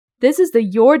This is the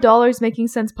Your Dollars Making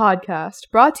Sense podcast,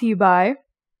 brought to you by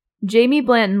Jamie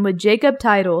Blanton with Jacob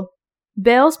Title,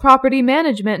 Bales Property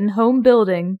Management and Home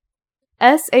Building,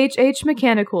 SHH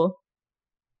Mechanical,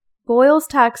 Boyles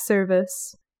Tax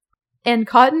Service, and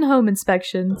Cotton Home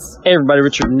Inspections. Hey everybody,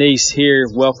 Richard Neese here.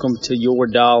 Welcome to Your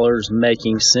Dollars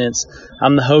Making Sense.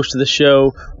 I'm the host of the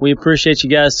show. We appreciate you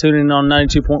guys tuning in on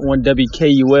 92.1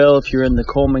 WKUL. If you're in the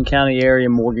Coleman County area,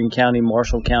 Morgan County,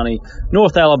 Marshall County,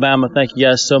 North Alabama, thank you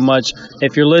guys so much.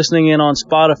 If you're listening in on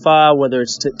Spotify, whether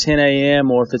it's at 10 a.m.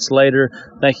 or if it's later,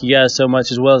 thank you guys so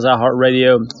much, as well as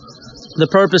iHeartRadio. The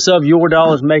purpose of Your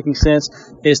Dollars Making Sense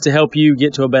is to help you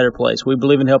get to a better place. We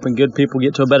believe in helping good people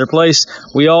get to a better place.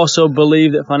 We also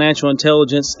believe that financial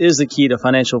intelligence is the key to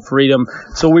financial freedom.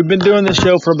 So we've been doing this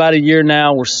show for about a year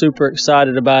now. We're super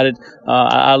excited about it.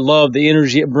 I love the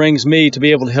energy it brings me to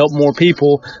be able to help more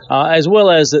people, as well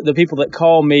as the people that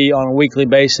call me on a weekly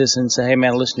basis and say, hey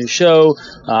man, I listen to your show.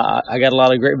 I got a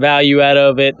lot of great value out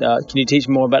of it. Can you teach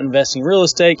me more about investing in real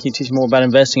estate? Can you teach me more about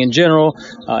investing in general?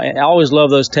 And I always love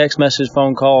those text messages,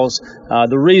 phone calls.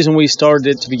 The reason we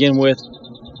started it to begin with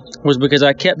was because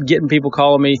I kept getting people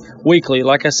calling me weekly,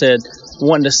 like I said,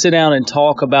 wanting to sit down and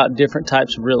talk about different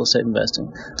types of real estate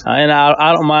investing. And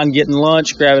I don't mind getting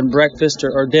lunch, grabbing breakfast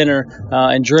or dinner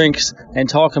and drinks and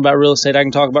talking about real estate. I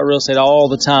can talk about real estate all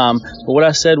the time. But what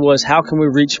I said was, how can we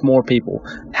reach more people?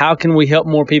 How can we help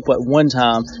more people at one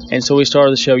time? And so we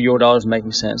started the show, Your Dollars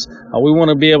Making Sense. We want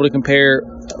to be able to compare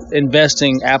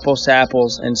investing apples to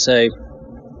apples and say,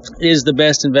 is the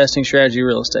best investing strategy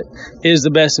real estate? Is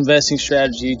the best investing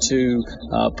strategy to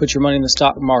put your money in the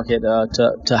stock market,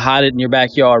 to hide it in your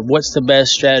backyard? What's the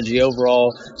best strategy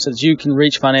overall so that you can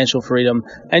reach financial freedom?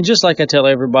 And just like I tell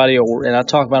everybody, and I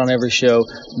talk about on every show,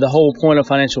 the whole point of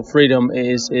financial freedom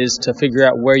is to figure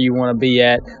out where you want to be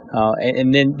at,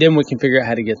 and then we can figure out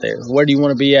how to get there. Where do you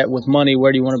want to be at with money?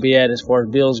 Where do you want to be at as far as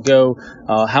bills go?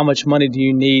 How much money do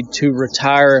you need to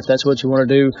retire if that's what you want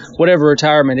to do? Whatever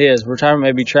retirement is. Retirement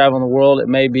may be traveling the world. It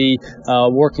may be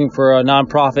working for a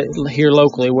nonprofit here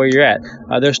locally where you're at.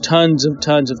 There's tons of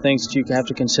things that you have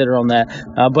to consider on that.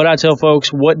 But I tell folks,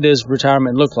 what does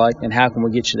retirement look like and how can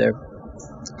we get you there?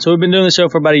 So we've been doing the show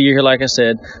for about a year here, like I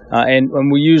said,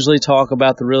 and we usually talk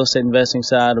about the real estate investing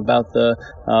side, about the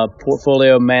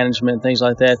portfolio management, things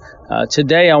like that.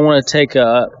 Today I want to take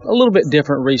a little bit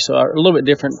different a little bit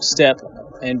different step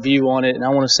and view on it, and I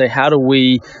want to say, how do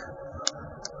we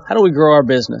grow our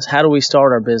business? How do we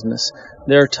start our business?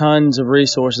 There are tons of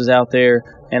resources out there,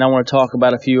 and I want to talk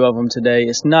about a few of them today.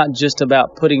 It's not just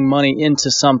about putting money into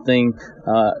something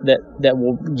that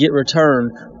will get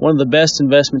return. One of the best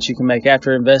investments you can make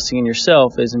after investing in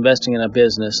yourself is investing in a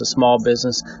business, a small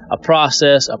business, a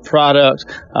process, a product.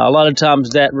 A lot of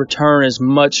times that return is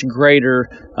much greater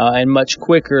and much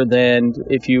quicker than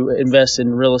if you invest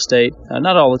in real estate.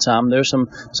 Not all the time. There's some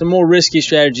more risky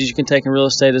strategies you can take in real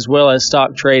estate, as well as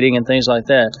stock trading and things like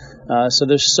that. So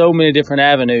there's so many different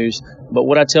avenues. But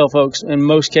what I tell folks in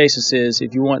most cases is,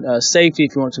 if you want safety,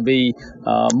 if you want to be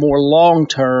more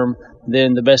long-term,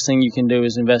 then the best thing you can do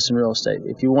is invest in real estate.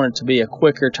 If you want it to be a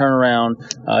quicker turnaround,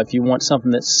 if you want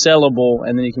something that's sellable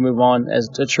and then you can move on as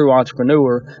a true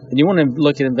entrepreneur, then you want to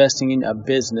look at investing in a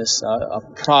business, a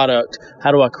product.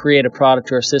 How do I create a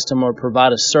product or a system or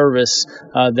provide a service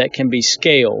that can be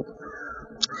scaled?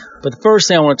 But the first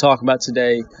thing I want to talk about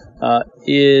today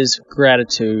is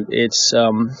gratitude. It's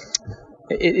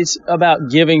about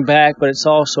giving back, but it's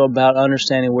also about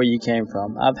understanding where you came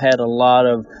from. I've had a lot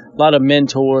of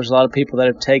mentors, a lot of people that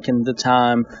have taken the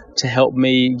time to help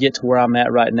me get to where I'm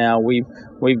at right now. We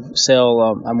sell,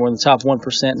 I'm in the top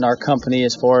 1% in our company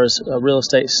as far as real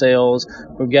estate sales.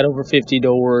 We've got over 50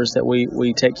 doors that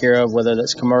we take care of, whether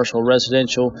that's commercial,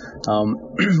 residential.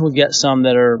 We've got some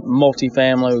that are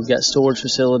multifamily. We've got storage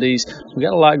facilities. We've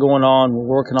got a lot going on. We're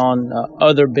working on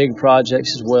other big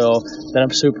projects as well that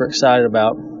I'm super excited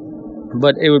about.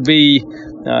 But it would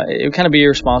kind of be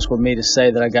irresponsible of me to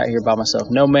say that I got here by myself.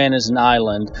 No man is an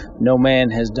island. No man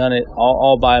has done it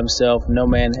all by himself. No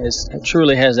man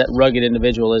truly has that rugged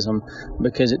individualism,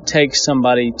 because it takes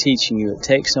somebody teaching you. It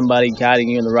takes somebody guiding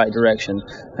you in the right direction.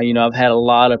 I've had a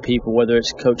lot of people, whether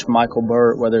it's Coach Michael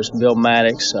Burt, whether it's Bill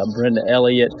Maddox, Brenda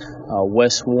Elliott,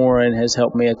 Wes Warren has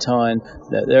helped me a ton.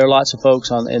 There are lots of folks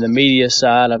in the media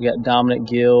side. I've got Dominic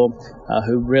Gill,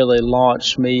 who really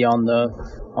launched me on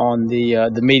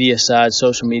the media side,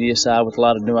 social media side, with a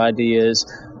lot of new ideas.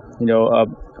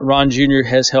 Ron Jr.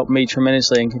 has helped me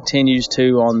tremendously and continues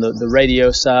to on the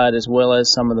radio side as well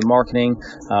as some of the marketing.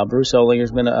 Bruce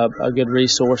Olinger's been a good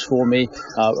resource for me,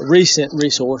 recent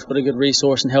resource, but a good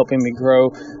resource in helping me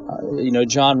grow.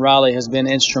 John Riley has been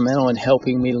instrumental in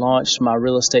helping me launch my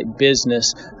real estate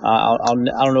business. I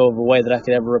don't know of a way that I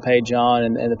could ever repay John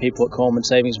and the people at Coleman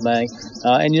Savings Bank.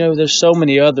 There's so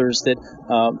many others that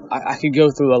I could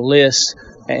go through a list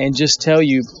and just tell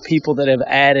you people that have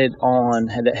added on,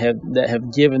 that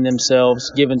have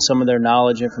given some of their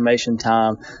knowledge, information,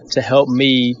 time to help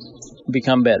me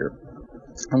become better.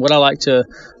 And what I like to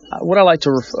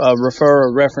refer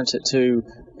or reference it to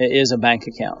is a bank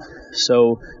account.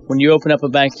 So when you open up a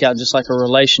bank account, just like a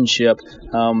relationship,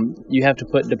 you have to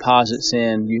put deposits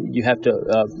in. You have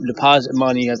to deposit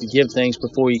money. You have to give things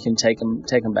before you can take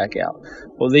them back out.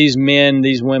 Well, these men,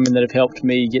 these women that have helped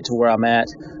me get to where I'm at,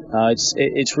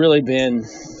 it's really been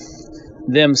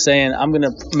them saying, I'm going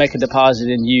to make a deposit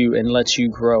in you and let you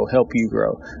grow, help you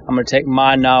grow. I'm going to take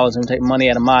my knowledge, I'm going to take money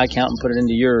out of my account and put it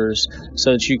into yours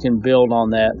so that you can build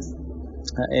on that.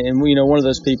 And one of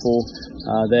those people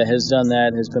that has done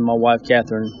that has been my wife,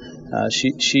 Catherine.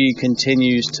 She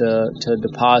continues to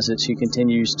deposit. She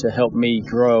continues to help me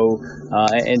grow.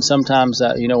 And sometimes,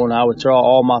 when I withdraw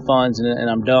all my funds and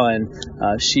I'm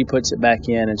done, she puts it back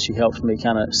in and she helps me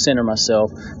kind of center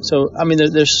myself. So,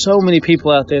 there's so many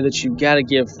people out there that you've got to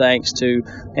give thanks to.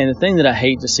 And the thing that I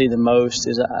hate to see the most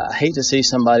is I hate to see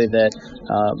somebody that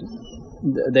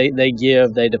they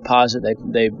give, they deposit,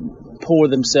 they pour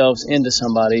themselves into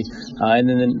somebody, and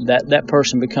then that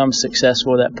person becomes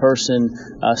successful. That person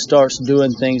starts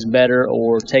doing things better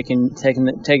or taking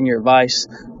your advice,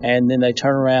 and then they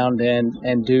turn around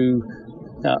and do.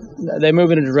 They move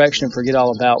in a direction and forget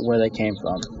all about where they came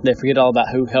from. They forget all about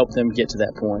who helped them get to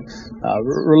that point.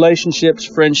 Relationships,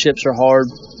 friendships are hard.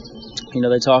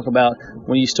 They talk about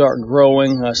when you start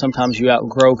growing, sometimes you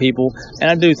outgrow people, and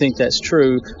I do think that's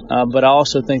true, but I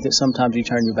also think that sometimes you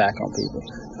turn your back on people,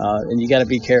 and you got to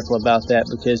be careful about that,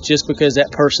 because just because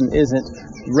that person isn't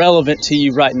relevant to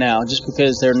you right now, just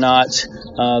because they're not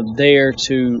there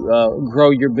to grow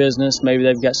your business, maybe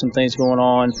they've got some things going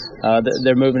on,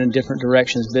 they're moving in different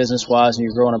directions business-wise, and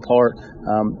you're growing apart,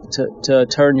 to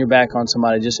turn your back on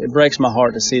somebody, it breaks my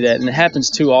heart to see that, and it happens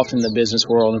too often in the business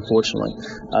world, unfortunately.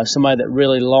 Somebody that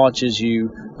really launches you,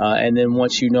 and then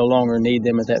once you no longer need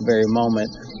them at that very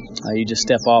moment, you just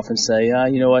step off and say,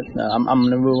 you know what, I'm going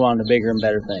to move on to bigger and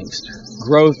better things.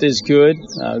 Growth is good.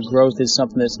 Growth is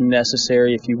something that's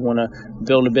necessary if you want to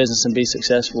build a business and be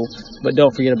successful, but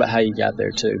don't forget about how you got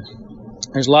there too.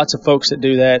 There's lots of folks that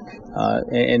do that,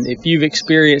 and if you've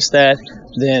experienced that,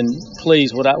 then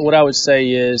please, what I would say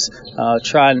is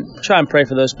try and pray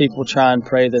for those people. Try and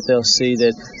pray that they'll see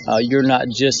that you're not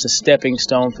just a stepping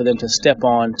stone for them to step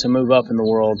on to move up in the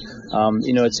world.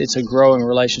 It's a growing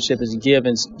relationship. It's give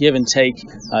and take.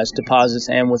 It's deposits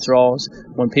and withdrawals.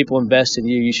 When people invest in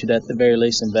you, you should at the very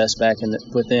least invest back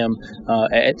with them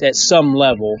at some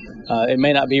level. It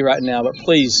may not be right now, but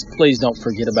please don't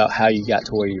forget about how you got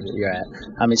to where you're at.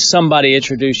 Somebody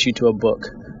introduced you to a book.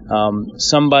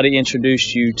 Somebody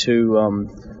introduced you to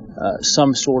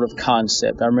some sort of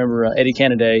concept. I remember Eddie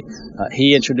Canaday,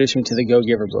 he introduced me to the Go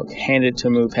Giver book, handed it to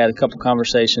me. We've had a couple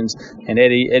conversations, and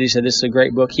Eddie said this is a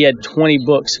great book. He had 20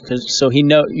 books, so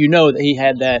that he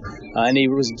had that, and he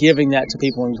was giving that to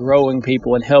people and growing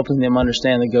people and helping them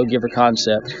understand the Go Giver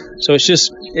concept. So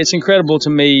it's incredible to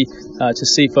me to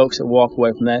see folks that walk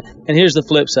away from that. And here's the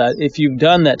flip side: if you've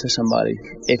done that to somebody,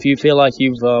 if you feel like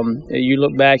you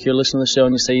look back, you're listening to the show,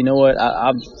 and you say, you know what,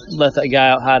 I've let that guy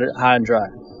out high and dry.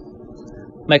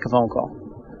 Make a phone call.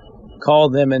 Call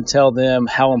them and tell them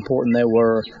how important they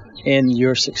were in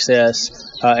your success,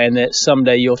 and that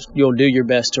someday you'll do your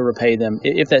best to repay them,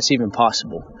 if that's even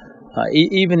possible.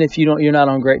 Even if you're not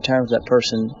on great terms with that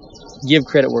person, give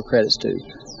credit where credit's due.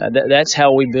 That's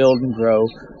how we build and grow.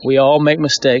 We all make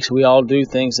mistakes. We all do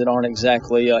things that aren't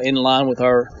exactly in line with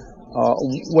our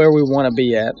where we want to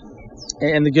be at.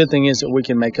 And the good thing is that we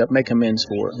can make amends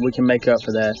for it. We can make up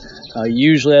for that.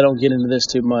 Usually I don't get into this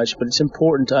too much, but it's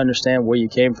important to understand where you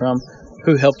came from,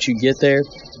 who helped you get there.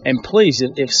 And please,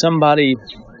 if somebody's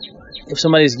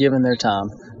given their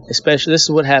time, especially, this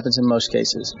is what happens in most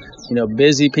cases.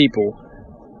 Busy people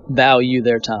value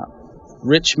their time.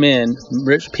 Rich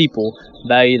people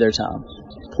value their time.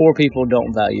 Poor people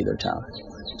don't value their time.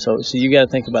 So you got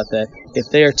to think about that. If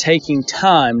they are taking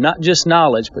time, not just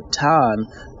knowledge, but time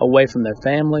away from their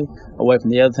family, away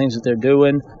from the other things that they're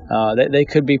doing, they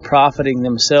could be profiting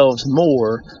themselves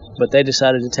more, but they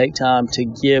decided to take time to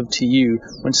give to you.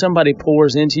 When somebody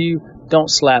pours into you, don't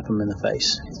slap them in the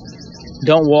face.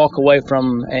 don't walk away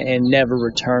from and never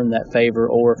return that favor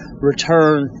or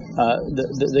return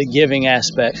the giving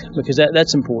aspect, because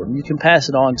that's important. You can pass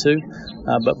it on too,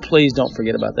 but please don't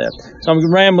forget about that. So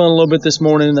I'm rambling a little bit this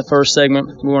morning in the first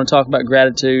segment. We want to talk about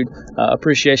gratitude,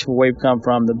 appreciation for where we've come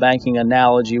from, the banking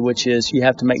analogy, which is you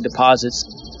have to make deposits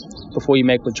before you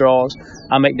make withdrawals.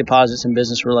 I make deposits in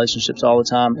business relationships all the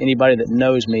time. Anybody that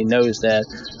knows me knows that.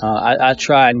 I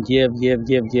try and give.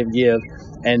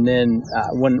 And then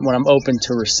when I'm open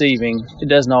to receiving, it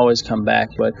doesn't always come back.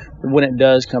 But when it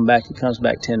does come back, it comes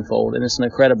back tenfold. And it's an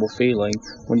incredible feeling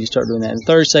when you start doing that. In the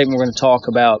third segment, we're going to talk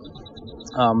about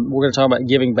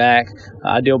giving back,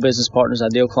 ideal business partners,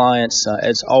 ideal clients.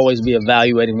 It's always be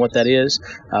evaluating what that is.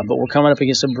 But we're coming up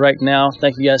against a break now.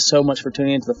 Thank you guys so much for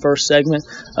tuning into the first segment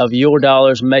of Your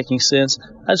Dollars Making Sense.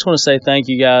 I just want to say thank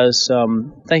you guys.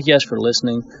 Thank you guys for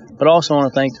listening. But I also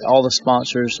want to thank all the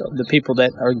sponsors, the people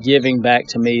that are giving back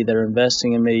to me, that are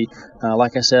investing in me.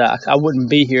 Like I said, I wouldn't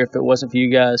be here if it wasn't for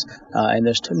you guys. And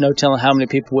there's no telling how many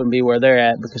people wouldn't be where they're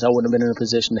at because I wouldn't have been in a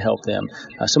position to help them.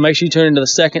 So make sure you tune into the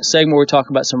second segment where we talk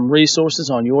about some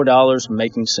resources on Your Dollars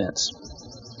Making Sense.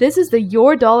 This is the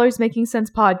Your Dollars Making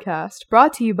Sense podcast,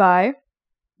 brought to you by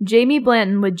Jamie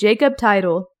Blanton with Jacob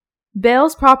Title,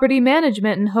 Bales Property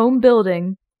Management and Home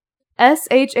Building,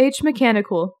 SHH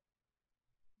Mechanical,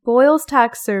 Boyles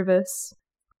Tax Service,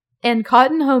 and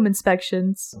Cotton Home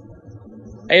Inspections.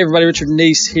 Hey everybody, Richard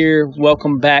Neese here.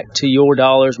 Welcome back to Your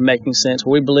Dollars Making Sense,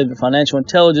 where we believe that financial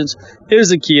intelligence is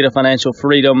the key to financial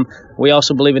freedom. We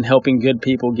also believe in helping good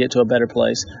people get to a better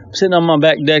place. I'm sitting on my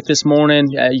back deck this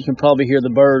morning. You can probably hear the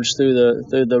birds through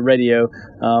the radio.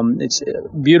 It's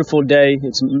a beautiful day.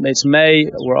 It's May.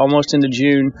 We're almost into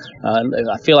June.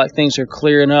 I feel like things are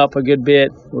clearing up a good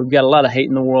bit. We've got a lot of hate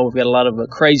in the world. We've got a lot of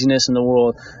craziness in the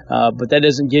world. But that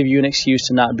doesn't give you an excuse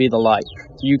to not be the light.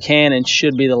 You can and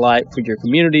should be the light for your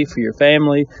community, for your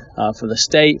family, for the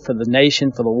state, for the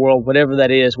nation, for the world, whatever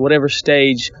that is, whatever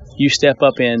stage you step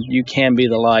up in, you can be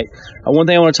the light. One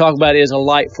thing I want to talk about is a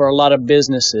light for a lot of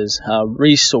businesses,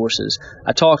 resources.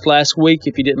 I talked last week,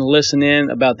 if you didn't listen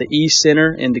in, about the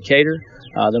E-Center in Decatur,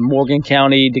 the Morgan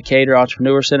County Decatur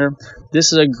Entrepreneur Center.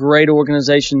 This is a great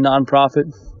organization,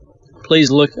 nonprofit.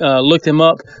 Please look them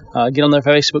up, get on their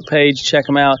Facebook page, check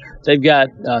them out. They've got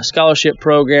scholarship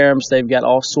programs. They've got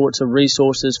all sorts of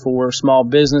resources for small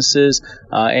businesses,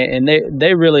 and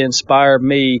they really inspire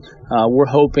me. We're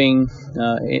hoping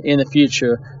in the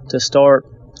future to start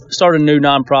a new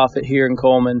nonprofit here in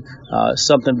Coleman,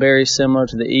 something very similar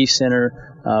to the E-Center,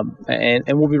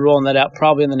 and we'll be rolling that out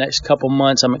probably in the next couple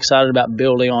months. I'm excited about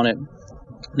building on it.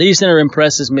 The E-Center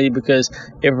impresses me because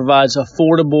it provides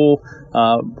affordable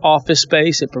office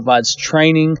space. It provides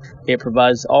training. It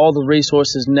provides all the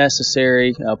resources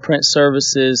necessary, print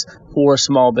services for a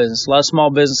small business. A lot of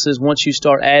small businesses, once you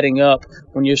start adding up,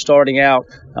 when you're starting out,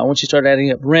 once you start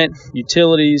adding up rent,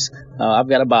 utilities, I've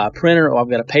got to buy a printer, or I've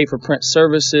got to pay for print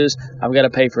services, I've got to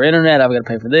pay for internet, I've got to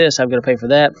pay for this, I've got to pay for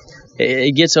that.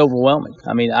 It gets overwhelming.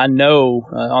 I mean, I know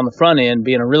on the front end,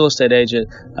 being a real estate agent,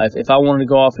 if I wanted to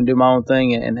go off and do my own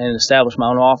thing and establish my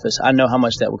own office, I know how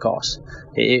much that would cost.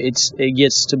 It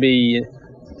gets to be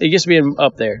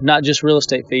up there, not just real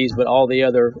estate fees, but all the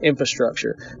other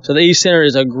infrastructure. So the E-Center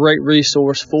is a great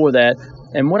resource for that.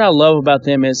 And what I love about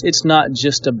them is it's not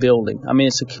just a building. I mean,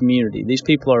 it's a community. These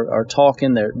people are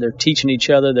talking, they're teaching each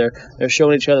other, they're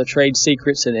showing each other trade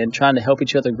secrets and trying to help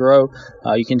each other grow.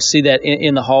 You can see that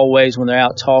in the hallways when they're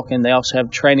out talking. They also have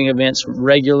training events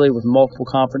regularly with multiple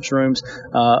conference rooms,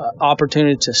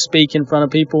 opportunity to speak in front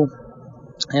of people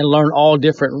and learn all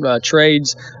different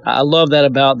trades. I love that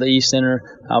about the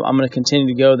E-Center. I'm going to continue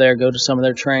to go there, go to some of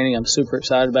their training. I'm super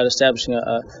excited about establishing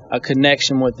a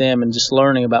connection with them and just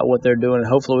learning about what they're doing. And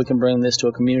hopefully we can bring this to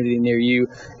a community near you.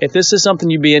 If this is something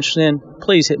you'd be interested in,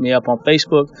 please hit me up on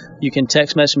Facebook. You can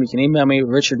text message me. You can email me,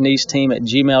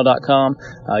 richardneasteam@gmail.com.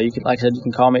 You can, like I said, you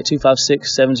can call me at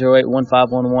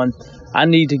 256-708-1511. I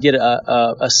need to get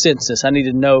a census. I need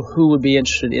to know who would be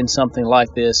interested in something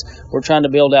like this. We're trying to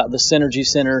build out the Synergy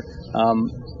Center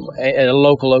at a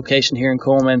local location here in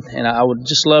Coleman, and I would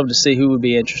just love to see who would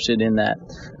be interested in that.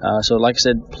 So like I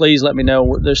said, please let me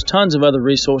know. There's tons of other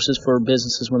resources for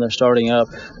businesses when they're starting up.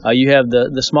 You have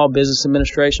the Small Business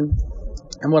Administration.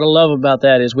 And what I love about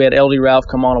that is we had LD Ralph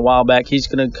come on a while back. He's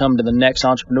going to come to the next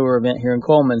entrepreneur event here in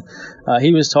Coleman.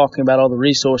 He was talking about all the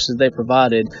resources they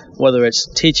provided, whether it's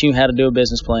teaching you how to do a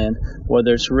business plan,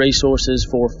 whether it's resources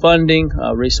for funding,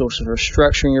 resources for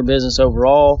structuring your business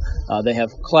overall. They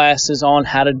have classes on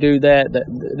how to do that.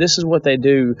 This is what they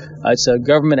do. It's a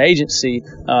government agency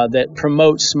that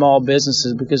promotes small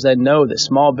businesses because they know that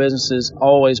small businesses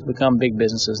always become big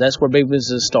businesses. That's where big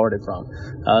businesses started from.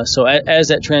 So as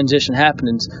that transition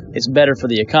happens, it's better for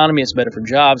the economy, it's better for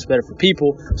jobs, better for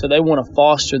people. So they want to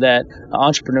foster that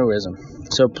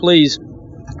entrepreneurism. So please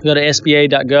go to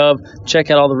SBA.gov, check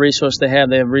out all the resources they have.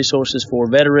 They have resources for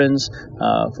veterans,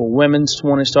 for women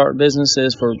wanting to start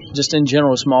businesses, for just in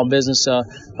general small business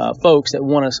folks that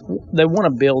want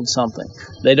to build something.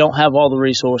 They don't have all the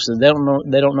resources. They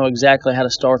don't know exactly how to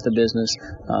start the business.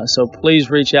 So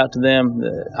please reach out to them.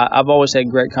 I've always had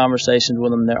great conversations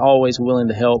with them. They're always willing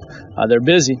to help. They're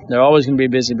busy. They're always going to be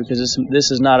busy because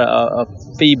this is not a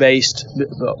fee-based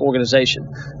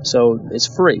organization. So it's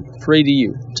free to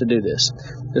you to do this.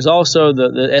 There's also the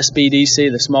SBDC,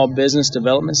 the Small Business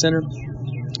Development Center,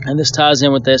 and this ties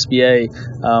in with the SBA,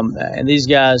 and these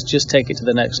guys just take it to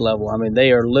the next level. I mean,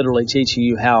 they are literally teaching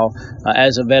you how,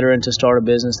 as a veteran, to start a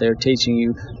business. They're teaching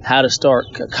you how to start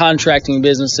contracting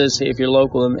businesses. If you're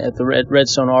local at the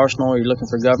Redstone Arsenal or you're looking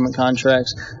for government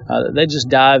contracts, they just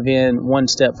dive in one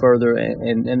step further,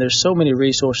 and there's so many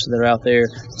resources that are out there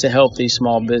to help these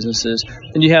small businesses.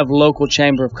 And you have local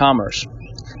Chamber of Commerce.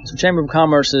 So Chamber of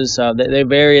Commerce is, they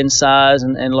vary in size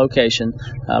and location,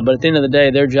 but at the end of the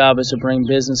day, their job is to bring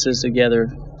businesses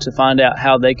together to find out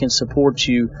how they can support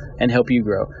you and help you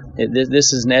grow.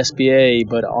 This is an SBA,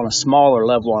 but on a smaller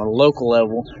level, on a local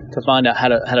level, to find out how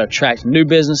to attract new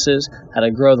businesses, how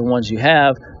to grow the ones you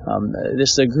have.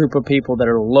 This is a group of people that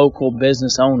are local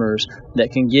business owners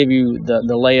that can give you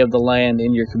the lay of the land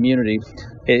in your community.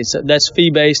 That's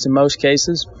fee-based in most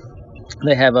cases.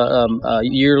 They have a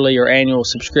yearly or annual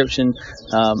subscription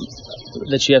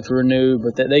that you have to renew,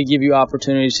 but they give you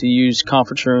opportunities to use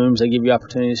conference rooms. They give you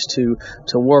opportunities to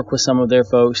work with some of their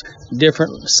folks.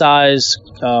 Different size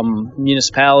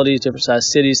municipalities, different size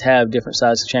cities have different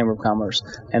size Chamber of Commerce,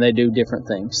 and they do different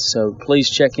things. So please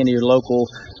check into your local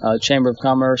Chamber of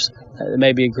Commerce. It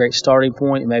may be a great starting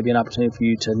point. It may be an opportunity for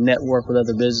you to network with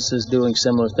other businesses doing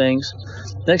similar things.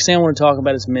 The next thing I want to talk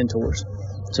about is mentors.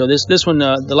 So this one,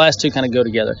 the last two kind of go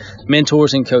together,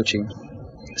 mentors and coaching.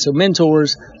 So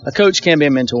mentors, a coach can be a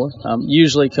mentor.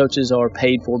 Usually coaches are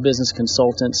paid for, business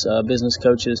consultants, business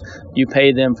coaches. You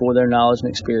pay them for their knowledge and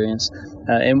experience.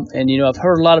 And you know, I've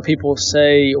heard a lot of people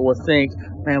say or think,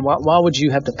 man, why would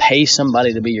you have to pay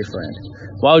somebody to be your friend?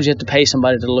 Why would you have to pay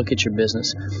somebody to look at your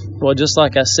business? Well, just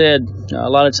like I said, a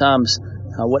lot of times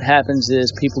what happens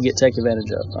is people get taken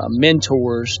advantage of.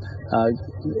 Mentors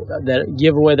that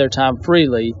give away their time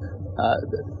freely,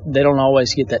 they don't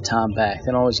always get that time back. They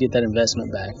don't always get that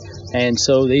investment back. And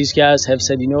so these guys have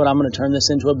said, you know what, I'm going to turn this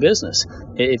into a business.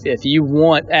 If you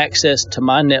want access to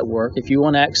my network, if you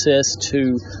want access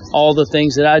to all the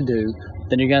things that I do,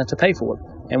 then you're going to have to pay for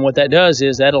it. And what that does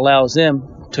is that allows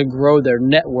them to grow their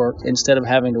network instead of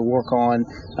having to work on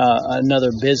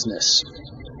another business.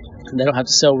 They don't have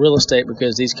to sell real estate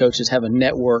because these coaches have a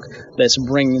network that's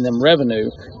bringing them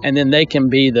revenue, and then they can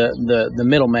be the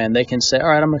middleman. They can say, all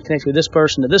right, I'm going to connect with this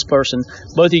person to this person.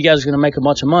 Both of you guys are going to make a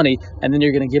bunch of money, and then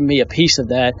you're going to give me a piece of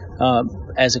that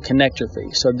as a connector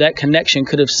fee. So that connection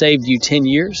could have saved you 10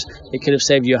 years. It could have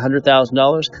saved you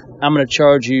 $100,000. I'm going to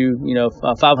charge you,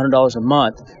 $500 a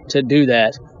month to do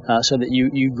that. So that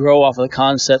you grow off of the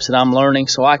concepts that I'm learning,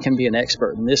 so I can be an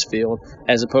expert in this field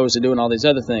as opposed to doing all these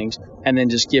other things and then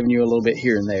just giving you a little bit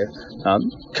here and there.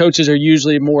 Coaches are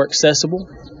usually more accessible.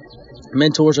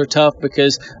 Mentors are tough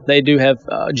because they do have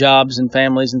jobs and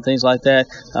families and things like that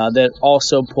that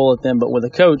also pull at them. But with a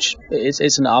coach,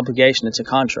 it's an obligation. It's a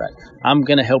contract. I'm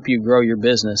going to help you grow your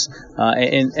business.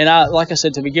 And I, like I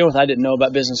said to begin with, I didn't know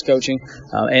about business coaching,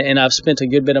 and I've spent a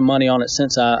good bit of money on it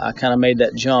since I kind of made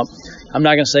that jump. I'm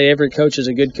not going to say every coach is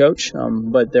a good coach,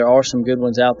 but there are some good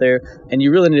ones out there. And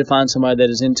you really need to find somebody that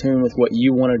is in tune with what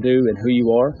you want to do and who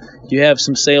you are. You have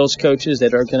some sales coaches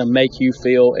that are going to make you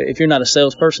feel, if you're not a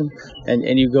salesperson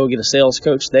and you go get a sales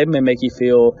coach, they may make you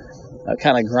feel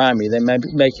kind of grimy. They may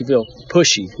make you feel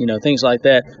pushy, things like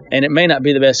that. And it may not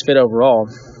be the best fit overall.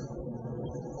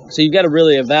 So you've got to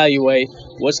really evaluate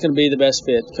What's going to be the best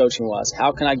fit coaching-wise?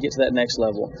 How can I get to that next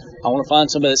level? I want to find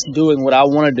somebody that's doing what I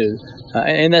want to do,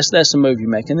 and that's the move you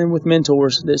make. And then with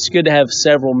mentors, it's good to have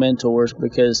several mentors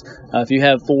because if you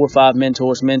have 4 or 5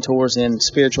 mentors in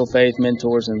spiritual faith,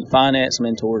 mentors in finance,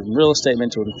 mentors in real estate,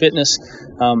 mentors in fitness,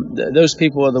 those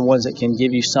people are the ones that can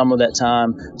give you some of that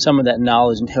time, some of that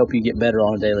knowledge, and help you get better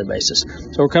on a daily basis.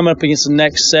 So we're coming up against the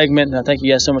next segment, and I thank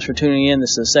you guys so much for tuning in.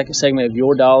 This is the second segment of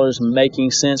Your Dollars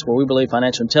Making Sense, where we believe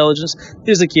financial intelligence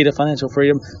is the key to financial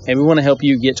freedom, and we want to help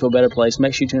you get to a better place.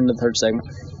 Make sure you tune in to the third segment.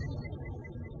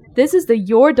 This is the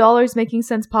Your Dollars Making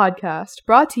Sense podcast,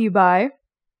 brought to you by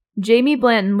Jamie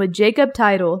Blanton with Jacob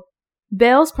Title,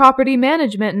 Bales Property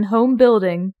Management and Home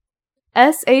Building,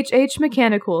 SHH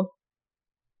Mechanical,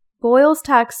 Boyles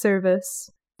Tax Service,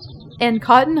 and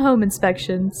Cotton Home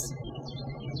Inspections.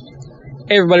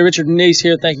 Hey everybody, Richard and Denise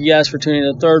here. Thank you guys for tuning in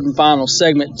to the third and final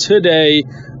segment today.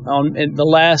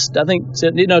 Tomorrow's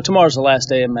the last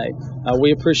day of May.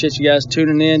 We appreciate you guys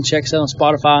tuning in. Check us out on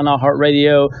Spotify and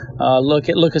iHeartRadio.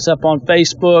 Look us up on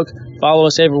Facebook. Follow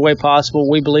us every way possible.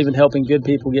 We believe in helping good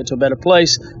people get to a better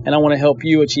place, and I want to help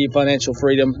you achieve financial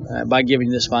freedom by giving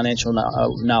you this financial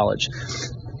knowledge.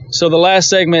 So the last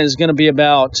segment is going to be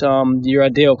about your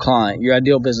ideal client, your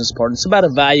ideal business partner. It's about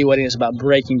evaluating. It's about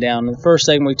breaking down. In the first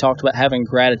segment, we talked about having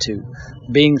gratitude,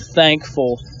 being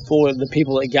thankful for the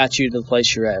people that got you to the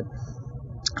place you're at.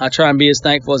 I try and be as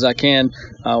thankful as I can.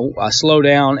 I slow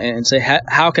down and say,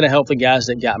 how can I help the guys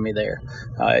that got me there?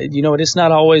 It's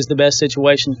not always the best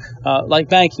situation, like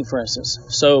banking, for instance.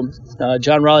 So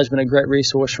John Riley's been a great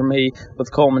resource for me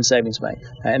with Coleman Savings Bank,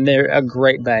 and they're a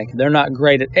great bank. They're not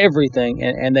great at everything,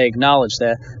 and they acknowledge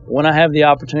that. When I have the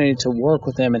opportunity to work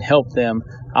with them and help them,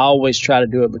 I always try to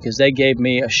do it because they gave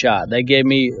me a shot. They gave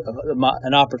me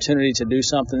an opportunity to do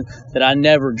something that I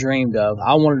never dreamed of.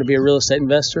 I wanted to be a real estate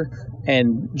investor,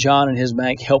 and John and his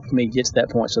bank helped me get to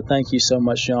that point. So thank you so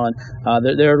much, John.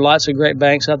 There are lots of great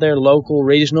banks out there, local,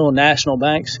 regional, national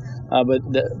banks, but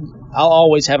I'll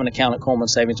always have an account at Coleman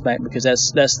Savings Bank because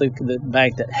that's the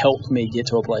bank that helped me get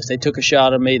to a place. They took a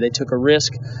shot at me. They took a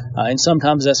risk, and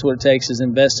sometimes that's what it takes is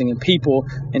investing in people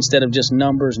instead of just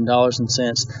numbers and dollars and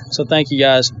cents. So thank you,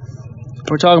 guys.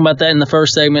 We're talking about that in the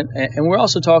first segment, and we're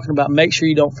also talking about make sure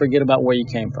you don't forget about where you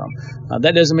came from.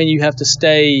 That doesn't mean you have to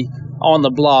stay on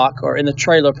the block or in the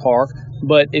trailer park,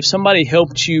 but if somebody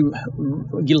helped you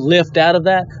lift out of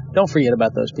that, don't forget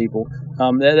about those people.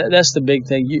 That's the big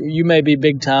thing. You may be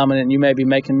big time and you may be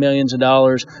making millions of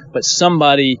dollars, but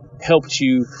somebody helped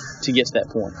you to get to that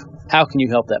point. How can you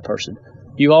help that person?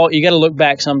 You got to look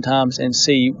back sometimes and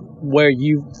see where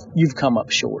you've come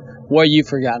up short, where you've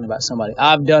forgotten about somebody.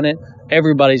 I've done it.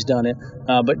 Everybody's done it,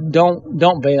 but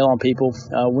don't bail on people.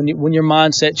 When your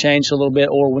mindset changed a little bit,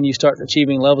 or when you start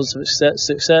achieving levels of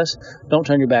success, don't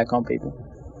turn your back on people.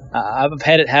 I've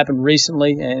had it happen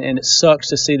recently, and it sucks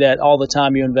to see that all the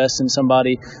time you invest in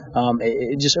somebody.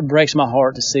 It just breaks my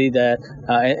heart to see that,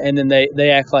 and then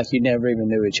they act like you never even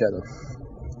knew each other.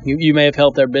 You may have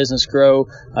helped their business grow.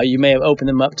 You may have opened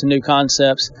them up to new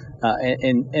concepts,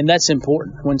 and that's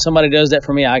important. When somebody does that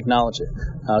for me, I acknowledge it.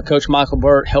 Coach Michael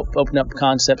Burt helped open up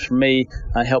concepts for me,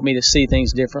 helped me to see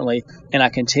things differently, and I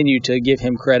continue to give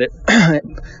him credit.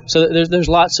 So there's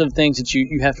lots of things that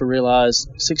you have to realize.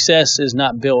 Success is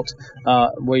not built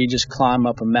where you just climb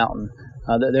up a mountain.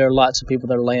 There are lots of people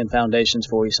that are laying foundations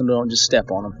for you, so don't just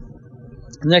step on them.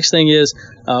 The next thing is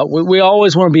we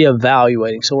always want to be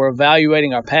evaluating. So we're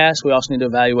evaluating our past. We also need to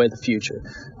evaluate the future.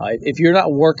 If you're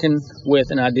not working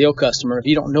with an ideal customer, if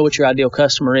you don't know what your ideal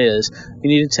customer is, you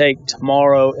need to take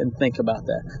tomorrow and think about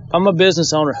that. If I'm a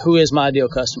business owner, who is my ideal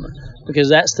customer? Because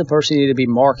that's the person you need to be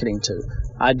marketing to.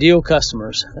 Ideal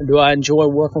customers. Do I enjoy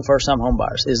working with first-time home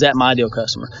buyers? Is that my ideal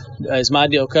customer? Is my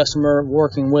ideal customer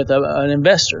working with an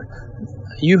investor?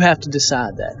 You have to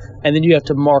decide that, and then you have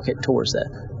to market towards that.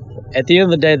 At the end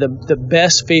of the day, the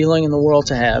best feeling in the world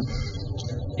to have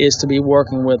is to be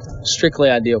working with strictly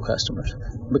ideal customers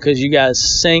because you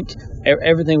guys sync,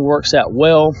 everything works out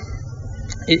well.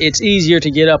 It's easier to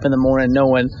get up in the morning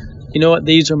knowing, you know what,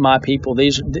 these are my people.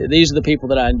 These are the people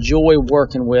that I enjoy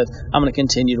working with. I'm going to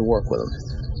continue to work with them.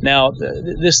 Now,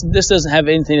 this doesn't have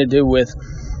anything to do with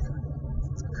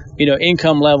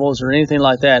income levels or anything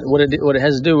like that. What it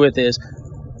has to do with is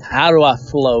how do I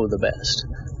flow the best?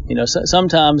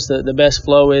 Sometimes the best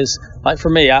flow is, like for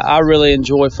me, I really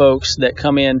enjoy folks that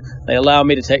come in, they allow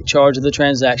me to take charge of the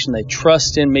transaction, they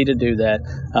trust in me to do that,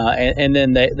 and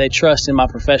then they trust in my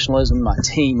professionalism, my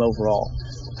team overall.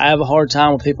 I have a hard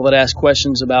time with people that ask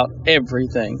questions about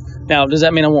everything. Now, does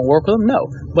that mean I won't work with them? No,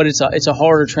 but it's a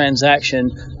harder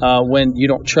transaction when you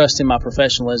don't trust in my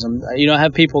professionalism. I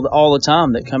have people all the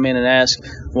time that come in and ask,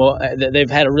 well, they've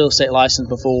had a real estate license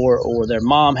before, or their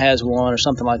mom has one, or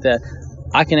something like that.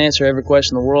 I can answer every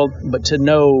question in the world, but to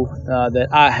know that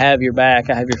I have your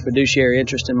back, I have your fiduciary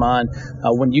interest in mind,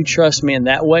 when you trust me in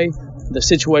that way, the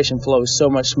situation flows so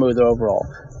much smoother overall.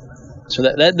 So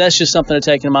that's just something to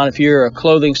take in mind. If you're a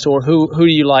clothing store, who do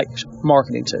you like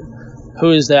marketing to?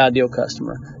 Who is the ideal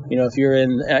customer? If you're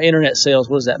in internet sales,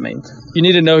 what does that mean? You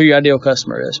need to know who your ideal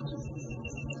customer is.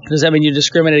 Does that mean you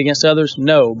discriminate against others?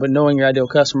 No, but knowing your ideal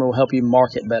customer will help you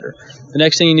market better. The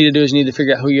next thing you need to do is you need to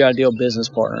figure out who your ideal business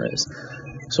partner is.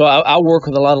 So I work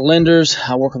with a lot of lenders.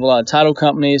 I work with a lot of title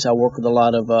companies. I work with a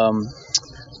lot of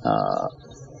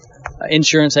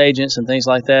insurance agents and things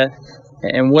like that.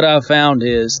 And what I've found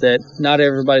is that not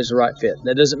everybody's the right fit.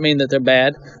 That doesn't mean that they're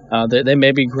bad. They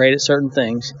may be great at certain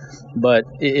things, but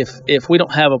if we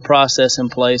don't have a process in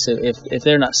place, if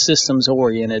they're not systems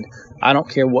oriented, I don't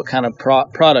care what kind of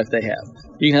product they have.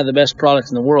 You can have the best product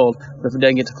in the world, but if it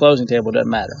doesn't get to the closing table, it doesn't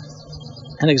matter.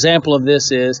 An example of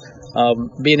this is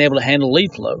being able to handle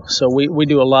lead flow. So we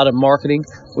do a lot of marketing.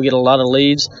 We get a lot of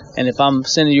leads, and if I'm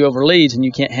sending you over leads and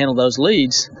you can't handle those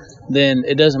leads, then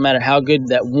it doesn't matter how good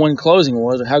that one closing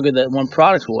was or how good that one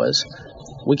product was,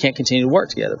 we can't continue to work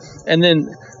together. And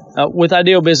then with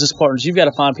ideal business partners, you've got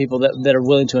to find people that are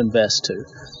willing to invest too.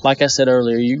 Like I said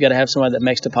earlier, you've got to have somebody that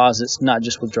makes deposits, not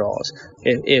just withdrawals.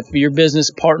 If your business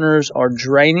partners are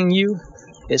draining you,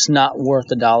 it's not worth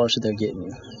the dollars that they're getting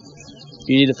you.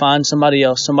 You need to find somebody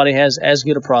else. Somebody has as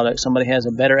good a product. Somebody has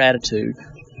a better attitude.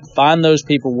 Find those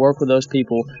people. Work with those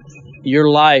people.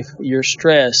 Your life, your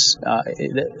stress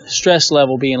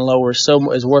level being lower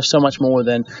is worth so much more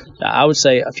than, I would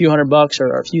say, a few $100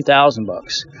 or a few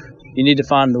 $1,000. You need to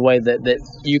find the way that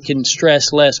you can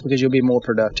stress less because you'll be more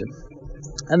productive.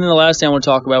 And then the last thing I want to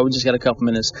talk about, we just got a couple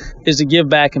minutes, is to give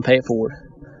back and pay it forward.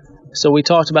 So we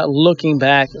talked about looking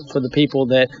back for the people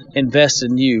that invested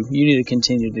in you. You need to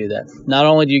continue to do that. Not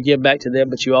only do you give back to them,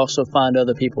 but you also find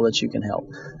other people that you can help.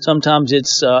 Sometimes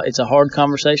it's a hard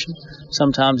conversation.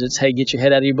 Sometimes it's, hey, get your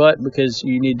head out of your butt because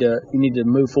you need to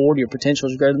move forward. Your potential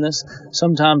is greater than this.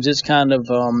 Sometimes it's kind of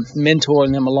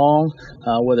mentoring them along,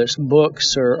 whether it's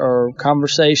books or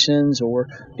conversations or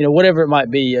whatever it might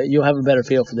be. You'll have a better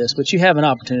feel for this, but you have an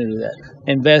opportunity to do that.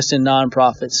 Invest in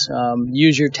nonprofits.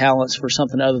 Use your talents for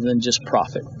something other than just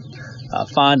profit.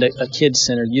 Find a kids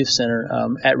center, youth center,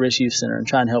 at-risk youth center, and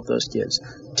try and help those kids.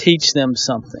 Teach them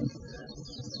something.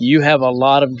 You have a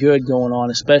lot of good going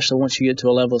on, especially once you get to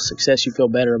a level of success, you feel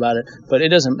better about it. But it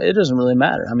doesn't really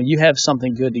matter. I mean, you have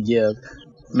something good to give.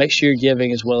 Make sure you're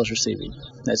giving as well as receiving.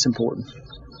 That's important.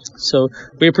 So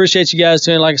we appreciate you guys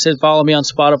tuning in. Like I said, follow me on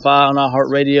Spotify, on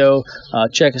iHeartRadio.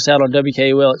 Check us out on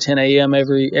WKUL at 10 a.m.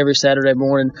 every Saturday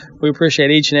morning. We appreciate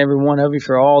each and every one of you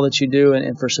for all that you do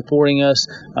and for supporting us.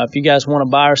 If you guys want to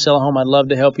buy or sell a home, I'd love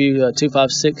to help you.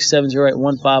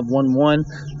 256-708-1511,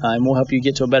 and we'll help you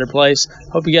get to a better place.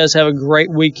 Hope you guys have a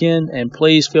great weekend, and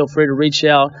please feel free to reach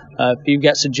out. If you've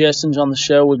got suggestions on the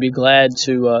show, we'd be glad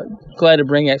to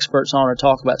bring experts on or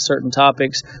talk about certain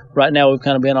topics. Right now, we've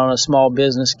kind of been on a small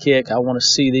business kick. I want to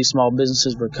see these small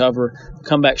businesses recover,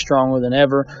 come back stronger than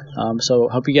ever. So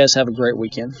hope you guys have a great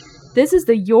weekend. This is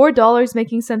the Your Dollars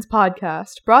Making Sense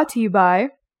podcast, brought to you by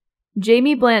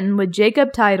Jamie Blanton with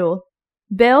Jacob Title,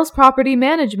 Bales Property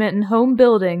Management and Home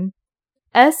Building,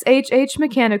 SHH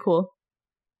Mechanical,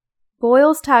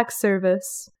 Boyles Tax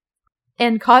Service,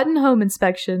 and Cotton Home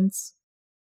Inspections.